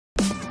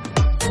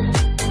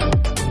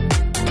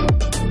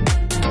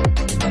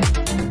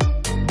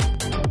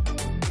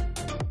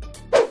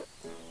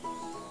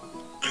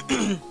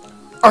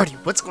Alrighty,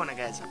 what's going on,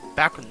 guys? I'm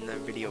back with another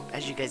video.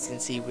 As you guys can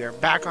see, we are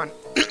back on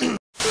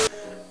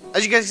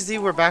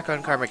we're back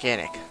on Car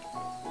Mechanic.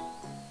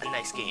 A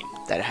nice game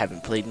that I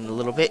haven't played in a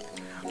little bit.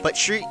 But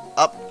straight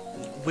up,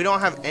 we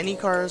don't have any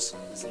cars.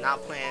 It's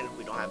not planned.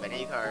 We don't have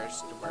any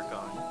cars to work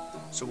on.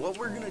 So what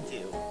we're gonna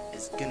do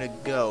is gonna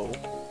go.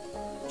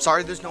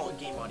 Sorry, there's no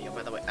game audio,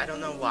 by the way. I don't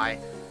know why.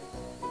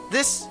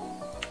 This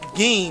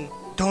game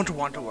don't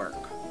want to work.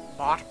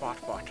 Bot.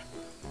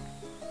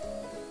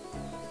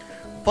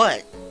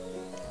 But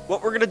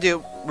what we're gonna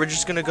do, we're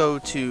just gonna go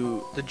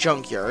to the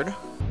junkyard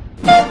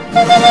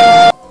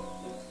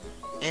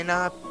and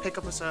pick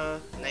up us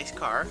a nice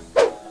car.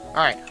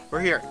 Alright,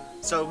 we're here.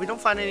 So if we don't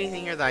find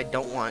anything here that I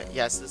don't want,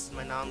 yes, this is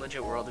my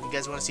non-legit world. If you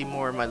guys want to see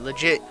more of my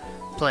legit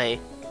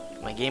play,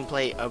 my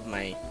gameplay of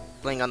my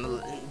playing on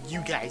the,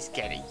 you guys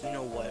get it, you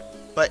know what.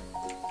 But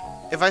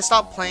if I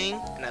stop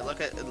playing and I look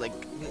at, like,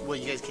 well,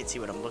 you guys can't see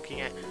what I'm looking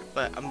at,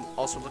 but I'm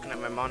also looking at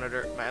my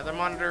monitor, my other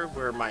monitor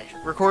where my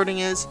recording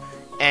is,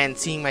 and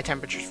seeing my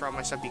temperatures for all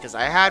my stuff, because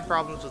I had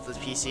problems with this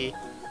PC.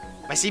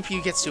 My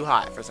CPU gets too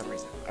hot for some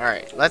reason.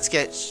 Alright, let's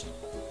get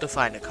to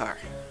find a car.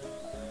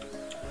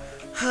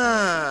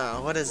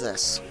 What is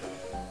this?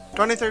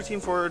 2013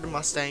 Ford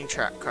Mustang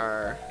track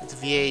car. It's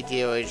VA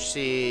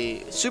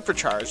DOHC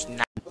supercharged.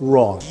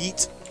 Wrong.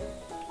 Yeet.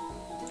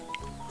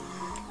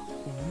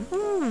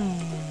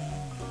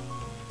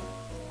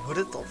 What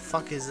the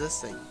fuck is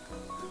this thing?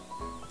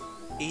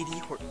 80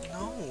 horse.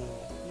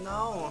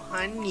 No,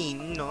 honey,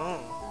 no.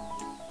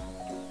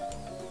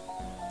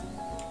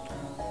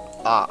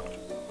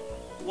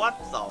 What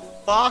the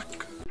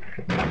fuck?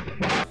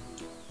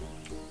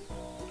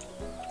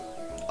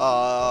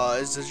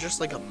 Is it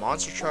just like a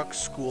monster truck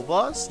school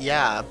bus?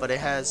 Yeah, but it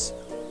has.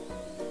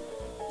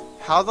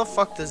 How the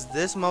fuck does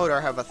this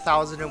motor have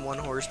 1,001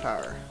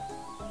 horsepower?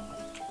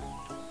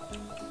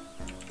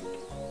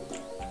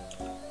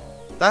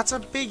 That's a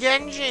big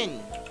engine!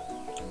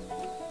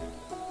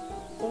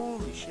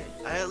 Holy shit.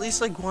 I at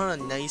least like want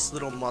a nice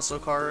little muscle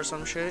car or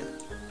some shit.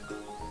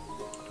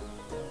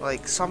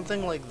 Like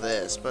something like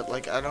this, but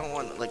like I don't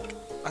want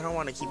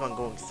to keep on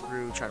going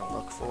through trying to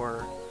look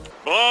for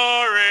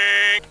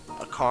boring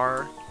a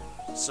car.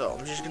 So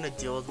I'm just gonna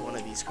deal with one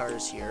of these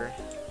cars here.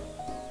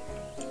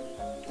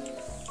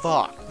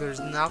 Fuck, there's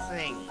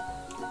nothing.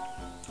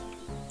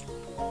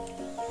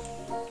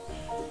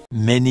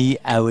 Many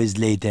hours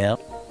later.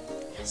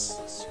 Yes,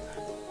 let's do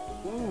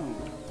that. Ooh.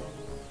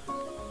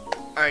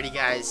 Alrighty,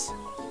 guys.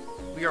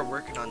 We are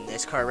working on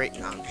this car right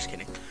now. I'm just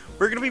kidding.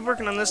 We're gonna be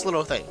working on this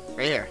little thing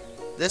right here.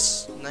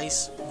 This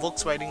nice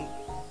Volkswagen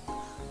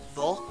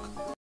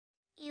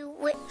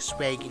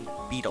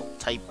Beetle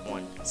Type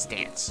 1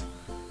 stance.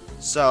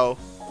 So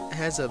it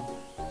has a,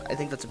 I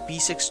think that's a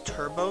B6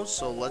 turbo.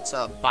 So let's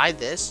buy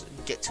this,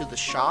 get to the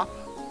shop,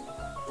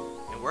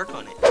 and work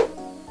on it.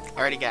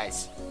 Alrighty,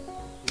 guys.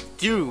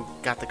 We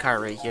got the car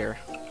right here.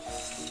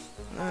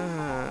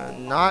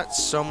 Not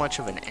so much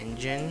of an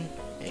engine.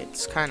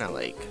 It's kind of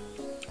like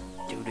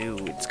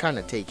doo-doo. It's kind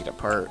of taking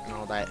apart and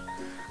all that.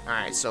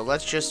 Alright, so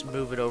let's just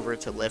move it over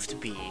to lift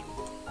B.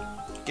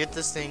 Get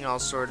this thing all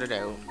sorted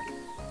out.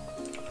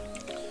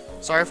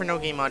 Sorry for no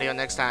game audio.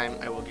 Next time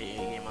I will get you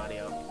game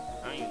audio.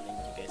 I don't even think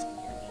you guys can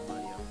hear game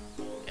audio.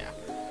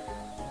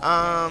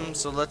 Yeah.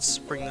 So let's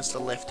bring this to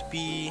lift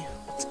B.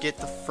 Let's get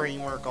the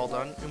framework all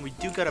done. And we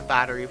do got a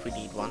battery if we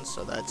need one,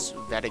 so that's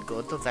very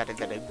good. Very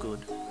good.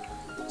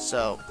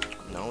 So,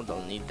 no,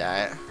 don't need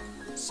that.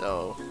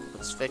 So,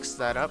 let's fix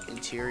that up.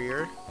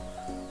 Interior.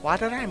 Why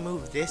did I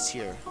move this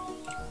here?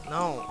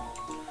 No.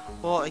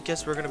 Well, I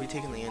guess we're going to be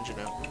taking the engine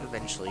out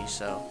eventually,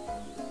 so.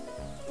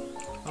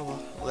 Oh, well.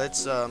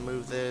 Let's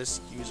move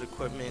this. Use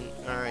equipment.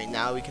 Alright,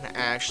 now we can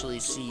actually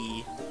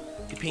see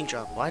the paint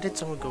job. Why did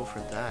someone go for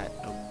that?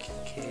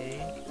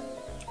 Okay.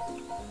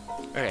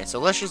 Okay, so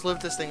let's just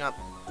lift this thing up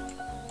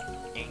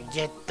and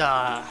get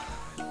the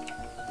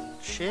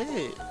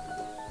shit.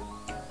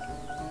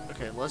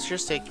 Okay, let's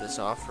just take this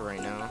off for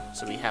right now,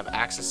 so we have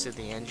access to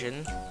the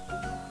engine.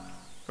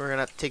 We're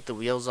gonna have to take the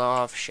wheels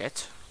off.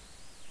 Shit.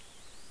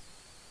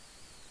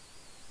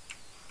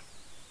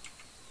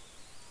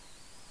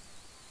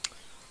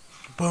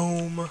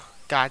 Boom.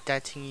 Got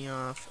that thingy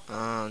off.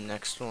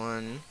 Next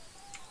one.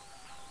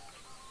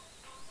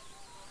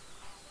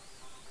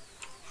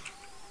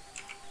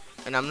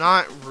 And I'm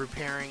not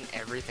repairing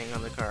everything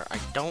on the car. I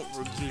don't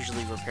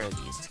usually repair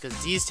these,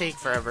 because these take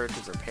forever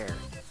to repair.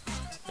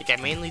 Like, I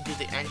mainly do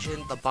the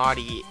engine, the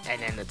body, and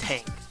then the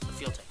tank, the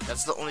fuel tank.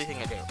 That's the only thing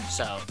I do.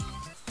 So,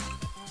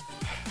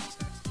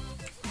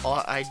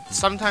 I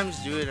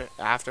sometimes do it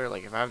after,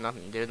 like, if I have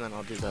nothing to do, then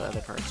I'll do the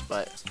other parts,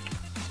 but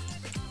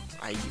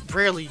I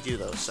rarely do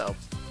those, so.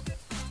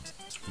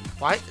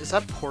 Why? Is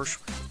that Porsche?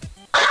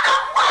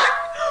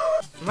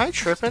 Am I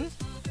tripping?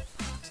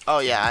 Oh,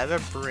 yeah, I have a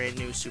brand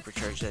new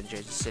supercharged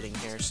engine sitting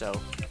here, so.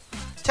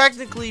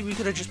 Technically, we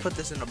could have just put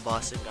this in a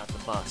bus and got the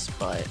bus,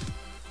 but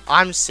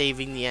I'm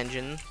saving the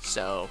engine,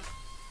 so.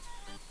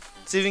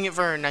 Saving it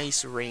for a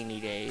nice rainy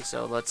day,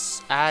 so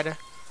let's add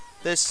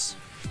this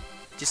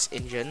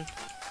engine.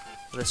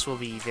 This will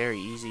be very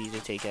easy to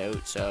take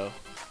out, so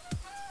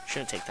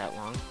Shouldn't take that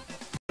long.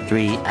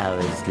 3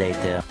 hours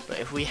later. But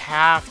if we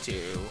have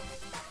to,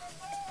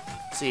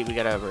 see, we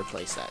gotta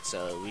replace that.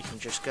 So we can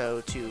just go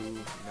to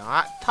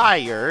not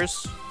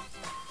tires.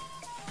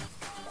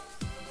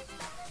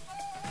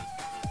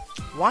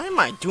 Why am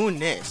I doing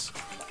this?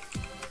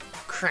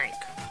 Crank.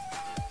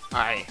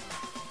 Alright.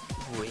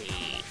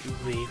 Wait.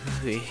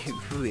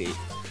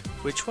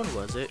 Which one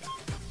was it?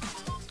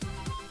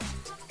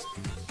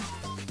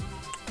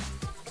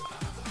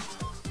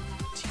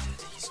 It's either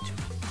these two.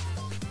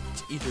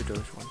 It's either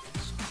those ones.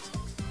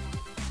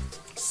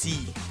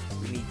 C.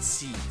 We need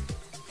C.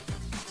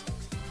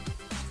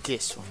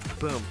 This one.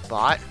 Boom.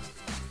 Bought.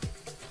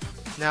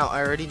 Now,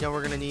 I already know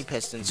we're gonna need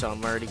pistons, so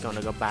I'm already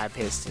gonna go buy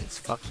pistons.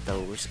 Fuck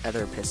those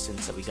other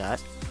pistons that we got.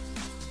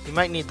 We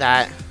might need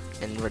that,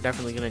 and we're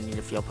definitely gonna need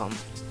a fuel pump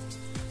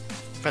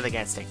for the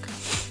gas tank.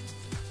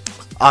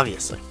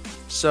 Obviously.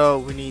 So,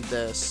 we need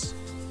this.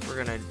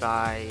 We're gonna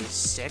buy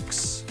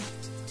 6.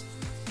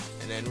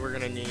 And then we're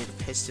gonna need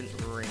piston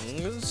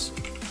rings.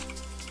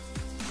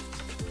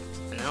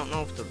 And I don't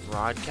know if the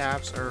rod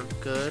caps are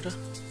good.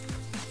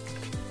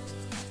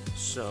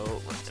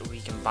 So, we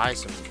can buy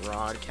some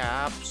rod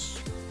caps.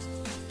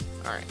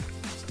 Alright.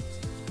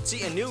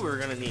 See, I knew we were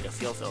gonna need a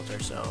fuel filter,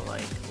 so,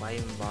 like, why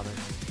even bother?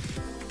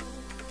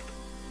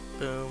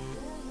 Boom.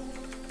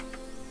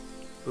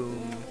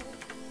 Boom.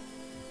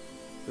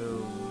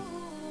 Boom.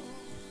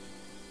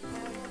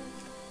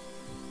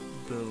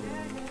 Boom.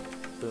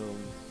 Boom.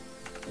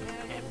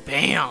 And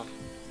BAM!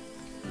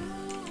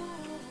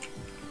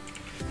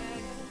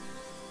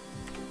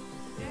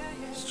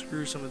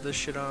 Screw some of this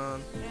shit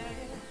on.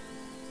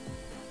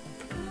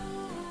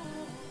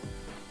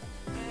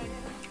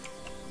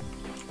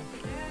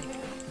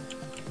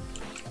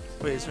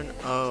 Wait, is there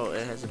oh,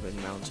 it hasn't been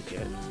mounted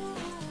yet.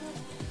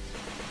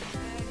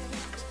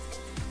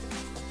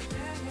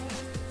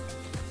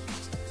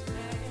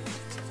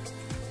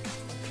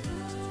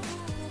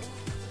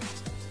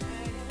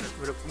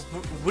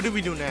 What do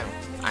we do now?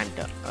 I'm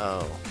done.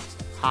 Oh.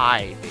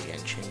 Hi, big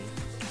engine.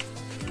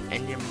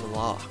 Engine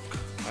block.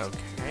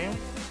 Okay.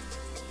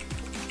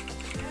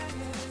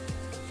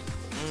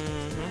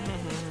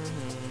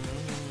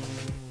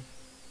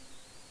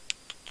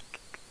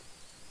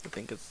 I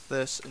think it's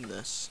this and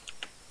this.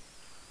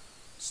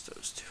 It's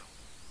those two.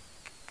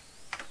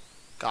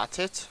 Got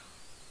it.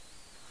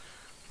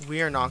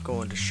 We are not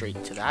going to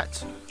straight to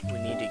that. We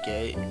need to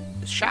get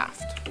the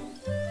shaft.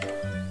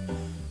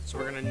 So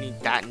we're gonna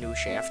need that new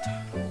shaft.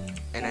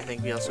 And I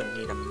think we also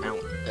need to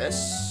mount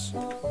this.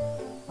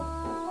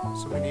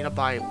 So we need to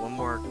buy one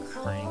more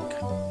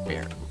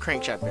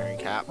crankshaft bearing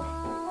cap.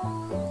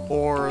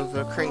 Or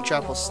the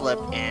crankshaft will slip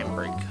and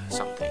break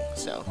something.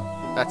 So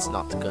that's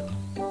not good.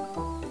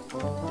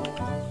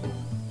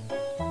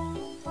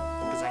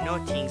 Because I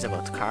know things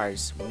about the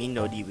cars. Me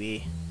no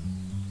DB.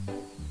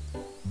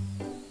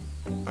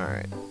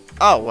 Alright.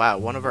 Oh wow,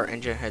 one of our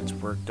engine heads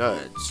were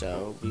good,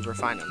 so we were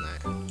fine on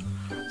that.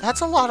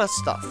 That's a lot of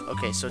stuff.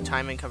 Okay, so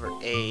timing cover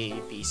A,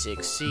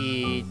 B6,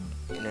 C,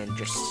 and then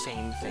just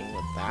same thing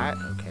with that,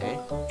 okay.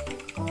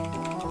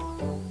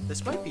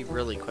 This might be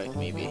really quick,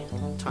 maybe.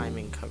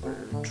 Timing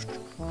cover.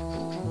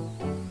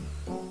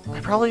 I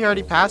probably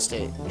already passed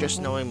it,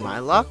 just knowing my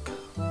luck.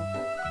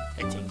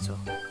 I think so.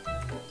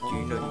 Do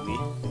you know me?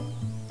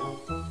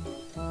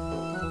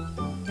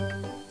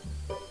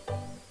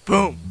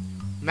 Boom!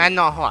 Man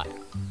not hot.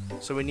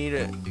 So we need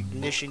an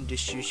ignition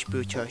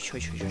distributor.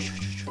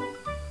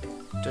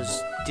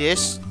 Does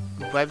this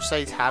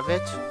website have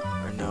it?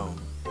 Or no?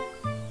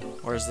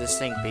 Or is this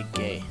thing big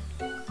gay?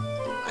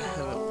 I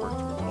haven't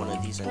worked with one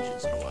of these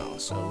engines in a while,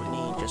 so we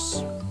need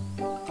just...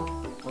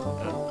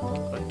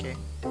 okay.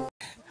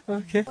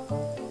 Okay.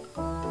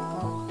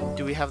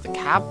 Do we have the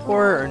cap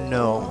for it or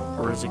no?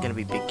 Or is it gonna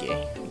be big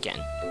gay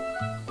again?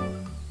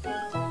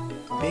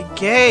 Big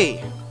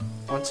gay!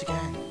 Once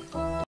again.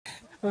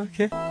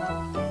 Okay.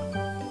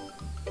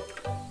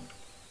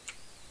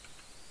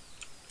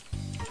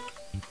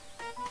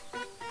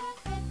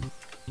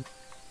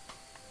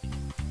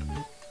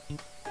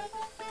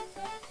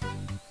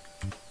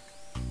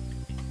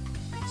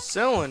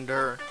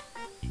 Cylinder?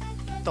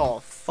 The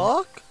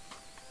fuck?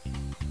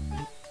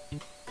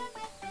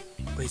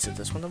 Wait, is it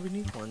this one that we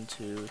need? 1,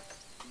 2,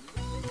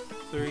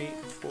 3,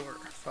 4,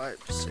 5,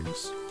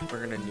 6. We're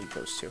gonna need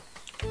those two.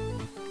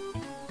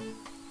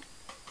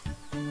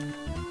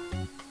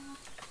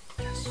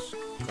 Yes,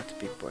 got the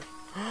big boy.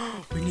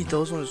 We need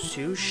those ones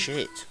too?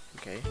 Shit.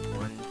 Okay,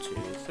 1, 2,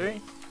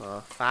 3,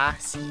 4,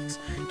 5, 6.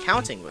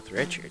 Counting with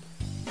Richard.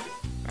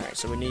 Alright,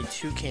 so we need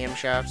 2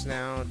 camshafts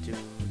now. Do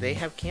they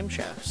have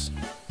camshafts?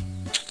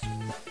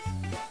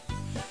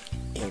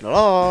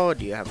 Hello,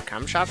 do you have a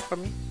camshaft for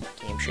me?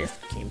 Camshaft?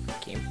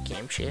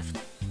 Camshaft?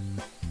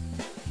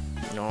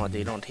 No,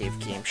 they don't have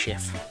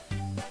camshaft.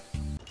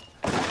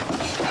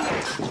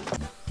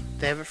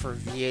 They have it for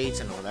V8s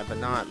and all that, but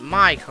not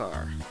my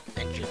car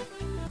engine.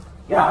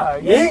 Yeah.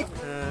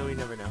 We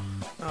never know.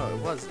 Oh,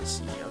 it was the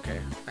C. Okay,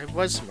 I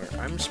was smart.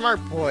 I'm a smart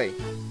boy.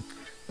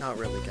 Not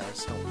really,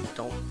 guys.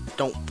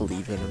 Don't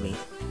believe in me.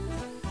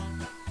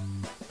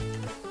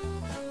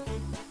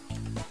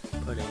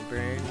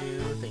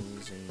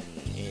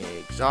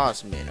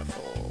 exhaust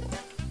manifold.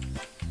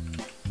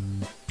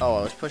 Oh,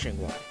 I was pushing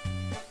one.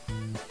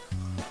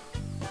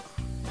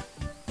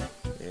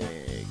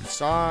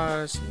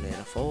 Exhaust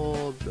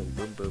manifold. Boom,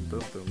 boom, boom,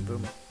 boom, boom,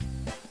 boom.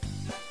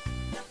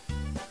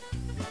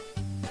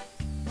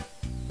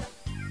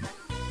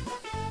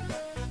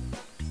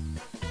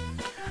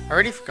 I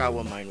already forgot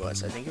what mine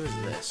was. I think it was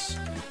this.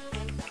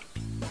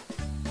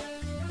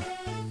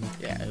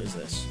 Yeah, it was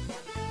this.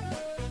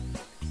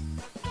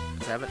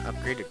 Because having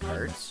upgraded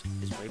parts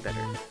is way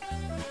better.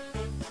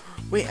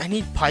 Wait, I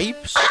need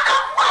pipes?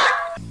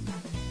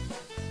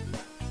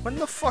 When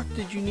the fuck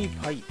did you need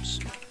pipes?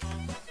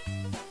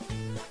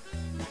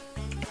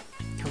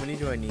 How many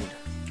do I need?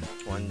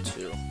 1,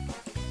 2.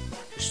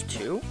 Just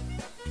 2?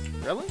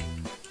 Really?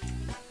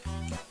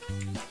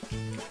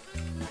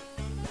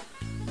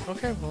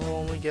 Okay, we'll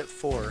only get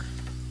 4.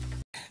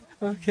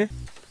 Okay.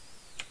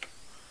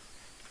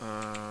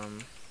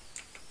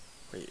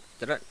 Wait,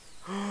 did I?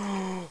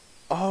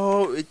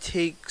 Oh, it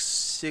takes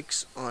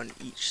 6 on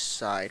each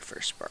side for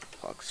spark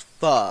plugs.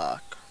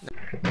 Fuck.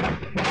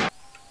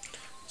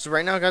 So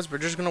right now, guys, we're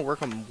just gonna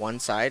work on one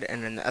side,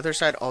 and then the other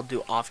side I'll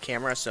do off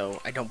camera, so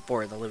I don't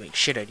bore the living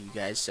shit out of you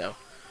guys. So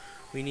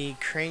we need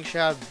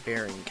crankshaft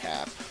bearing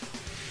cap,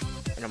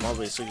 and I'm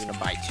obviously gonna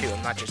buy 2.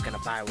 I'm not just gonna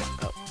buy 1.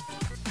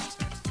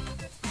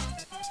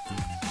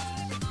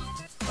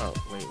 Oh,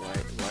 wait, why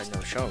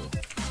no show?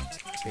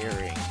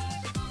 Bearing.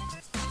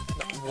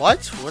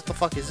 What? What the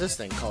fuck is this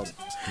thing called?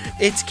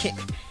 It's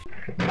camshaft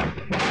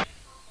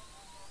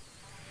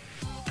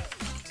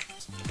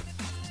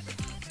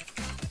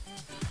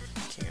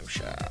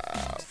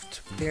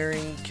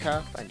bearing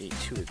cap. I need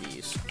 2 of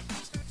these.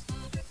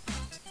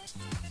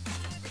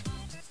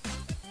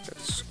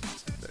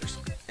 There's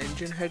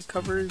engine head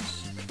covers.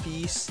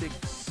 B6.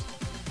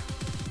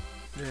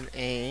 Then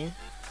A.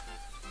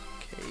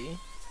 Okay.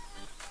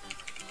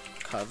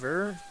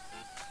 Cover.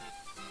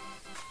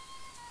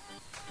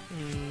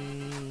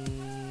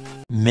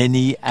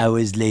 Many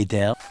hours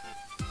later.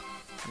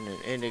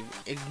 And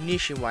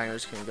ignition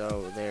wires can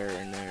go there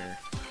and there.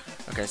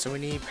 Okay, so we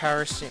need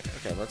power steering.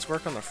 Okay, let's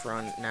work on the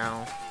front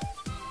now.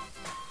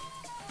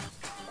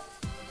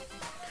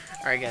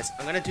 Alright guys,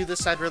 I'm gonna do this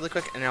side really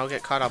quick and I'll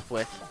get caught up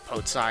with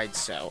both sides,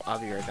 so I'll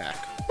be right back.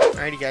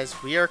 Alrighty guys,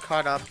 we are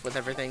caught up with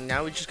everything.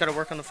 Now we just gotta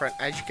work on the front.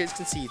 As you guys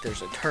can see,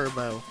 there's a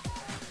turbo.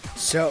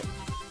 So,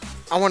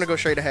 I wanna go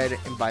straight ahead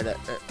and buy that.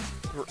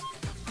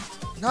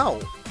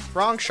 No,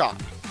 wrong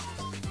shop.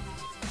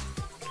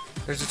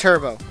 There's a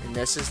turbo, and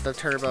this is the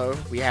turbo.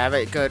 We have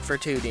it good for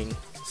tooting,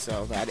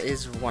 so that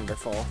is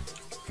wonderful.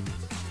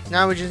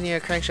 Now we just need a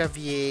crankshaft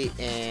V8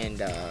 and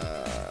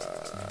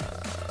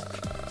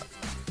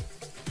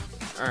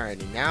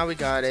alrighty, now we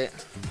got it.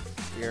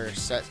 We are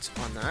set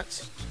on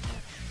that.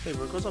 Wait,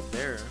 what goes up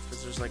there?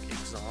 Because there's like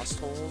exhaust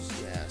holes.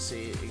 Yeah,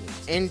 see,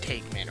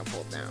 intake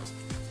manifold now.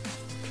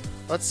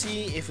 Let's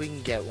see if we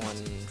can get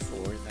one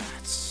for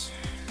that.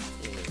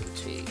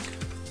 Intake.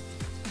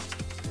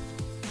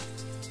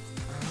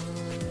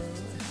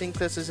 I think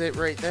this is it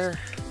right there.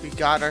 We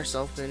got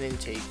ourselves an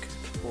intake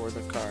for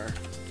the car.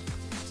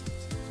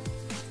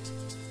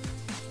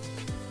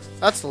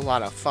 That's a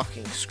lot of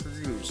fucking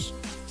screws.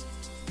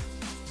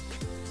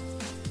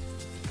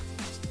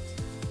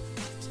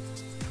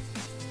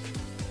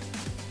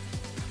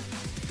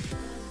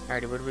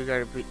 Alrighty, what do we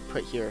gotta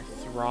put here?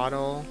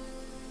 Throttle,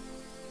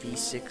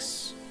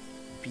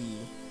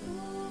 V6B.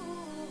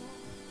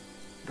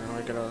 Now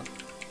I gotta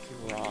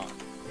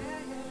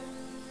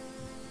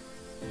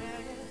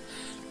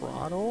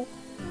throttle.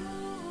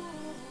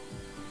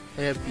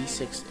 They have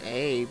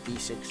B6A,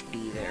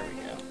 B6B. There we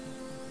go.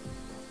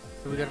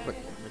 We gotta put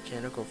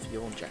mechanical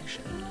fuel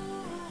injection.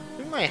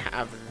 We might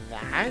have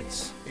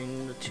that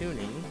in the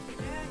tuning.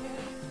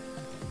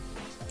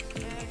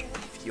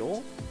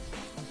 Fuel?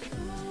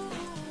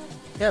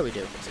 Yeah, we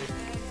do.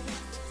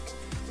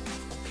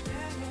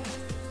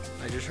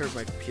 I just heard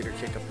my computer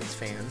kick up its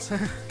fans. So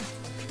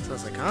I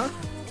was like, huh?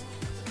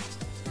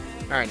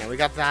 Alright, now we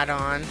got that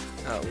on.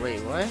 Oh,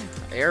 wait, what?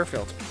 Air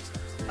filter.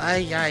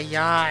 Ay, ay,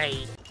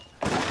 ay.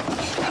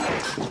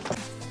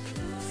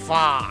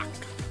 Fuck.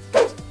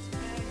 Put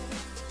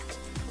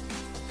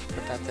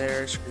that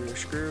there. Screw,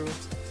 screw.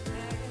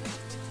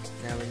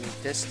 Now we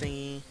need this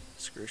thingy.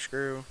 Screw,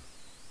 screw.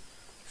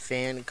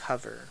 Fan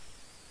cover.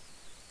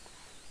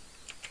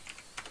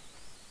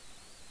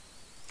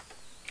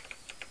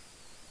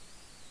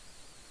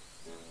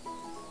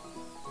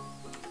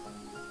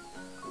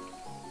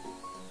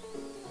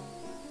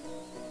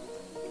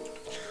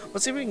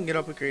 Let's see if we can get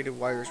upgraded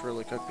wires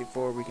really quick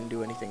before we can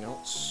do anything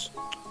else.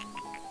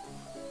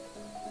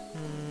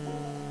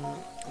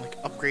 Like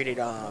upgraded,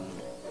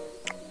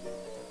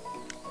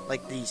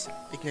 like these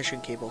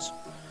ignition cables.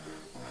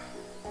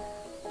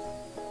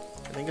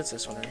 I think it's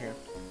this one right here.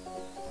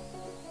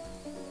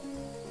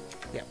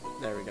 Yep,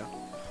 there we go.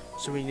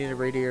 So we need a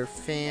radiator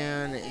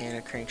fan and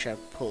a crankshaft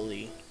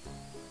pulley.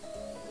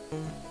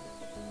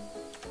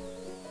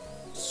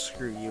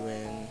 Screw you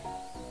in.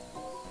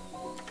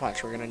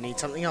 Watch, we're gonna need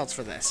something else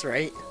for this,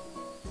 right?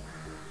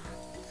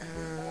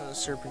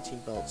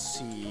 Serpentine belt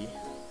C.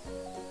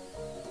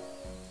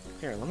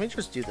 Here, let me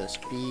just do this.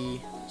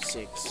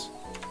 B6.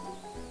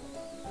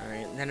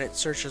 Alright, and then it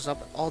searches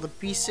up all the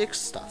B6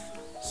 stuff.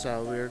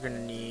 So we're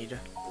gonna need...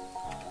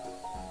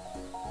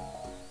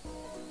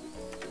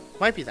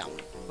 Might be that one.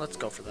 Let's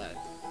go for that.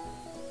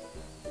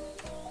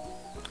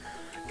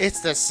 It's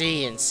the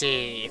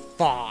CNC.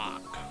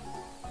 Fuck.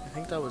 I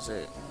think that was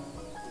it.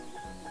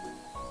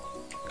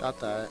 Got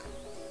that.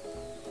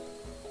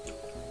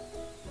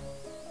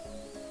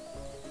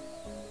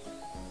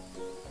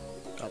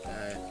 Got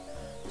that.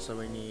 So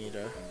we need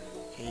A,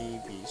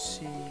 B,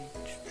 C.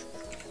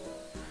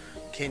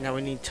 Okay, now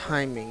we need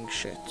timing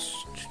shit.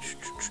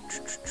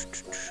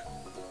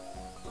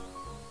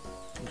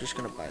 I'm just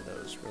gonna buy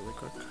those really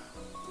quick.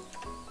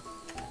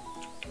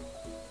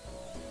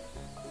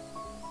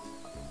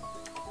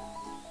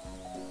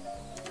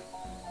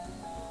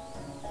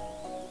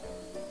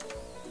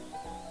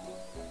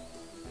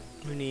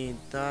 We need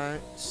that,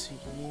 C,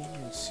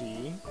 and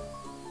C.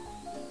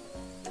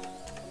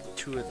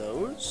 2 of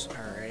those.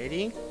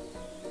 Alrighty.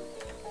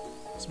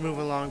 Let's move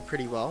along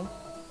pretty well.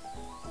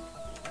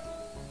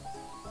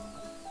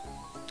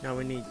 Now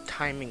we need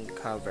timing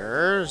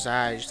covers,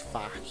 as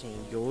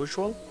fucking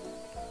usual.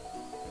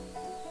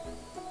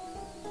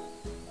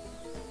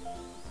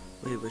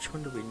 Wait, which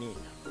one do we need?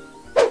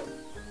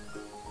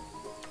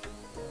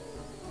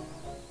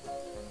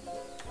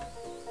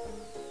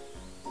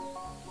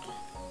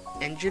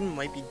 Engine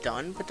might be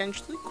done,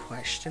 potentially?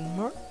 Question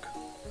mark?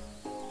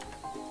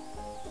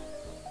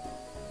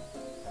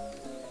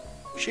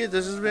 Shit,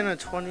 this has been a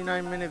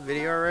 29-minute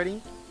video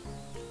already.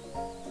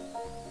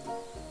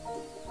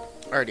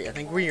 Alrighty, I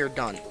think we are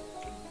done.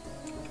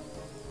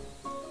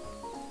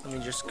 Let me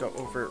just go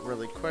over it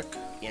really quick.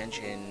 The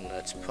engine,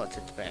 let's put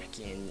it back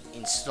in.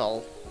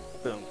 Install.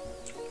 Boom.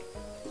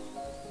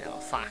 Now,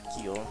 fuck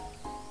you.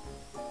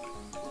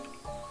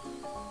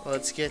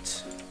 Let's get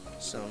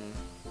some...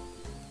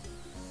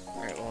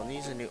 Alright, well, it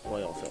needs a new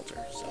oil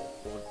filter, so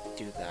we'll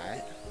do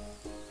that.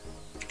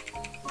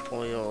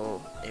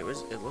 Oil, it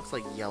looks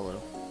like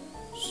yellow,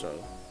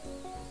 so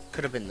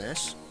could have been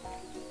this.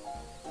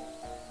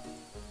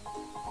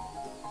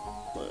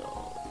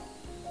 Oil.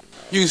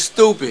 You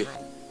stupid.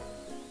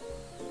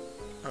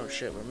 Oh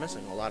shit, we're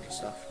missing a lot of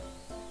stuff.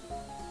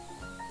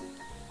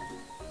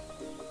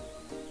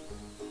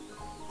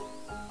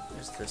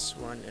 There's this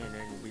one, and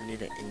then we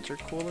need an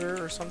intercooler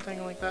or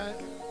something like that.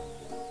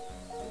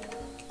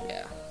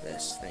 Yeah,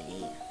 this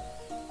thingy.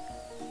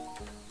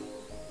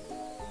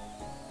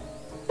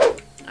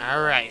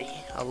 Alrighty,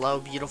 hello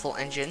beautiful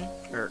engine,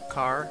 or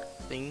car,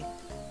 thing,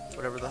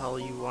 whatever the hell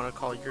you want to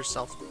call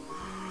yourself.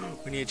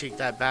 We need to take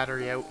that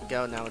battery out.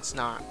 Go, now it's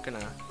not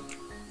gonna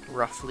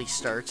roughly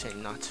start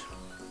and not,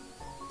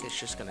 it's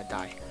just gonna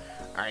die.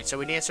 Alright, so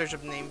we need to search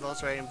up the name,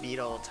 Volkswagen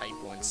Beetle, Type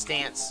 1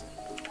 stance.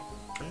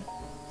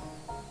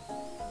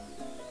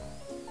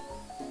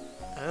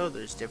 Oh,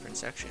 there's different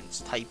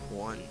sections. Type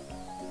 1.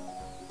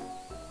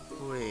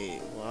 Wait,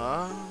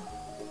 what?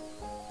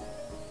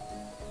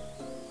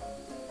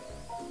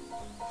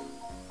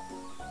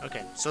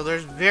 Okay, so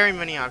there's very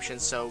many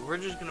options, so we're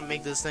just gonna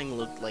make this thing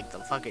look like the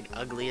fucking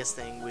ugliest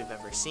thing we've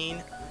ever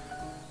seen.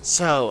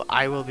 So,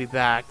 I will be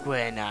back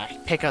when I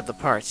pick out the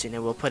parts and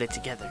then we'll put it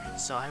together.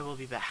 So, I will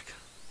be back.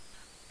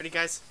 Ready,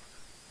 guys?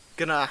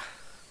 Gonna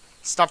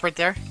stop right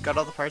there. Got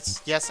all the parts.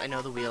 Yes, I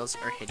know the wheels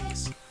are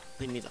hideous.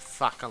 Leave me the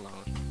fuck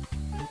alone.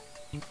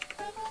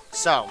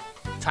 So,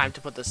 time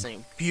to put this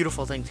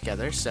beautiful thing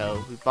together.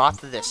 So, we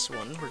bought this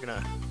one. We're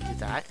gonna do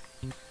that.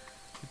 We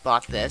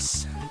bought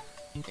this.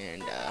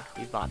 And,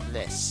 we bought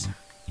this.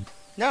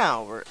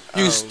 Now, we're...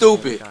 You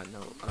stupid! God, no.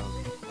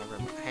 Never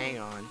mind. Hang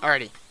on.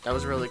 Alrighty, that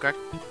was really quick.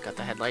 Got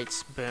the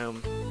headlights.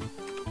 Boom.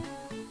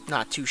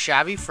 Not too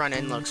shabby. Front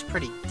end looks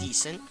pretty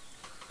decent.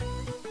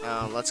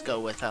 Let's go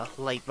with a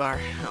light bar.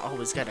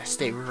 Always gotta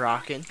stay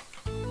rocking.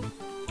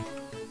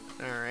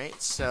 Alright,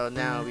 so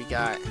now we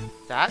got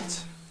that.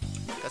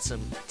 Got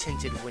some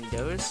tinted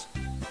windows.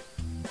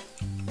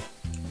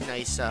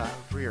 Nice,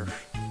 rear.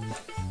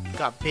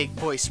 Got big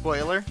boy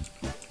spoiler.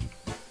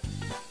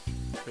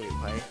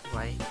 Wait,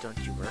 why don't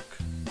you work?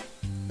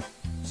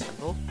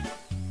 Simple.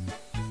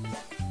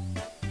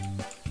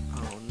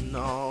 Oh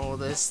no,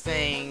 this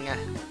thing.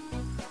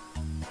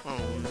 Oh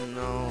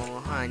no,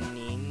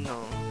 honey,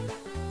 no.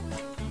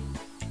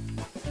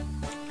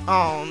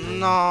 Oh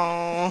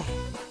no.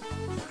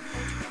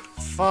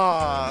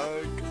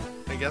 Fuck.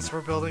 I guess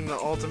we're building the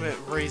ultimate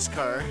race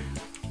car.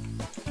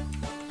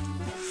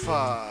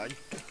 Fuck.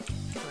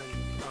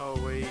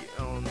 Oh wait,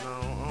 oh no,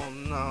 oh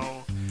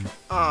no.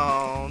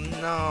 Oh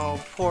no,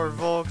 poor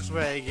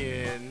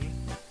Volkswagen.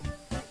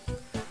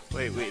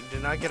 Wait,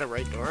 did I get a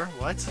right door?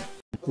 What?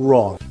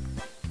 Wrong.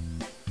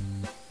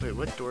 Wait,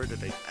 what door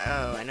did I...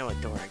 Oh, I know what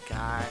door I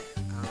got.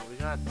 We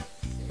got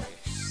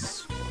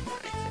this one,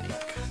 I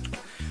think.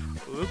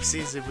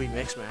 Oopsies if we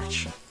mix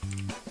match.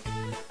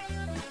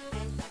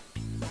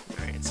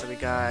 Alright, so we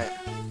got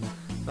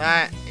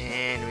that,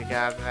 and we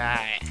got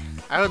that.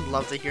 I would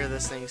love to hear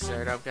this thing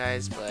start up,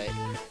 guys, but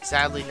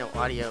sadly no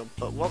audio.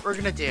 But what we're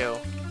gonna do,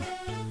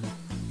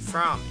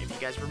 if you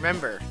guys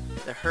remember,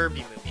 the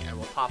Herbie movie, I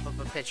will pop up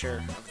a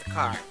picture of the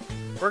car.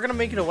 We're gonna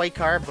make it a white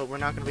car, but we're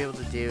not gonna be able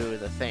to do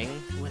the thing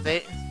with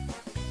it.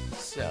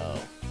 So,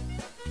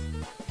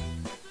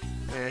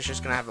 and it's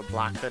just gonna have a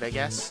black hood, I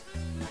guess.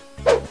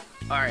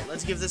 Alright,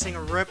 let's give this thing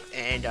a rip,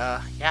 and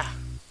yeah.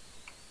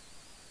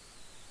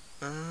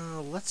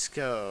 Let's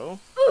go.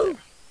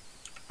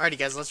 Alrighty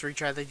guys, let's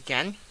retry that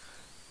again.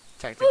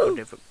 Technical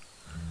difficulty.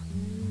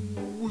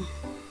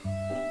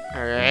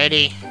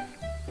 Alrighty.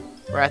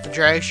 We're at the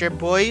drag strip,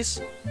 boys.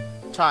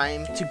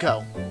 Time to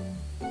go.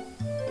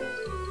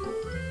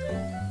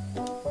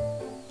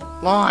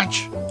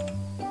 Launch!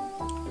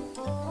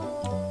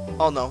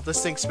 Oh no,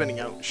 this thing's spinning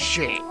out.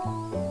 Shit.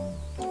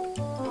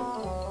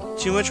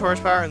 Too much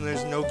horsepower and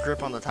there's no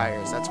grip on the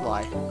tires, that's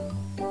why.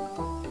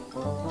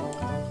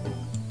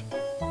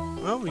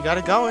 Well, we got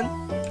it going.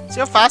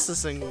 See how fast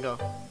this thing can go.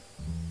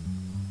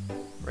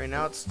 Right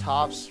now it's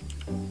tops.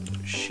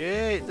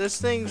 Shit, this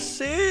thing's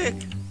sick.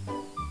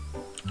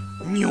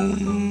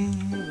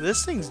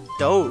 This thing's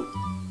dope.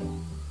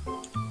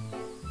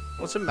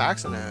 What's it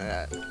maxing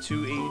at?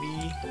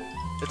 280.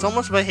 It's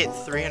almost about hit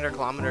 300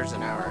 kilometers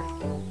an hour.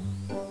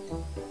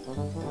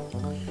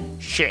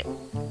 Shit.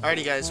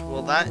 Alrighty guys,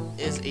 well that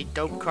is a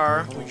dope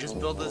car. We just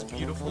built this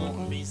beautiful,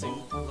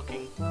 amazing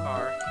looking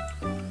car.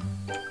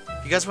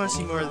 If you guys want to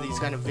see more of these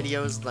kind of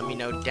videos, let me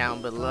know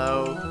down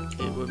below.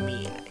 It would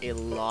mean a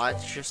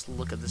lot. Just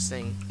look at this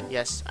thing.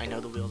 Yes, I know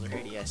the wheels are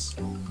ADS.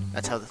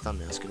 That's how the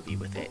thumbnail is going to be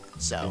with it.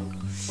 So,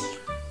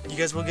 you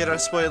guys will get a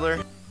spoiler.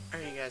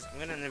 Alright guys, I'm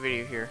going to end the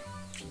video here.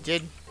 If you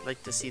did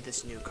like to see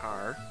this new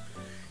car,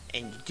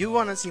 and you do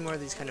want to see more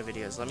of these kind of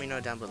videos, let me know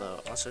down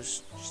below. Also,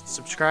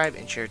 subscribe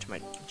and share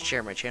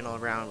my channel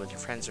around with your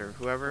friends or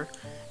whoever.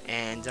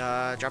 And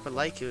drop a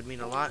like, it would mean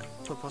a lot.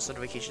 Put post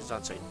notifications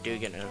on so you do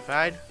get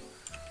notified.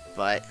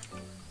 But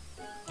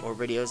more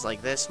videos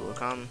like this will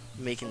come,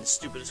 making the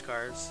stupidest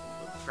cars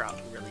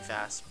really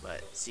fast.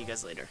 But see you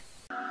guys later.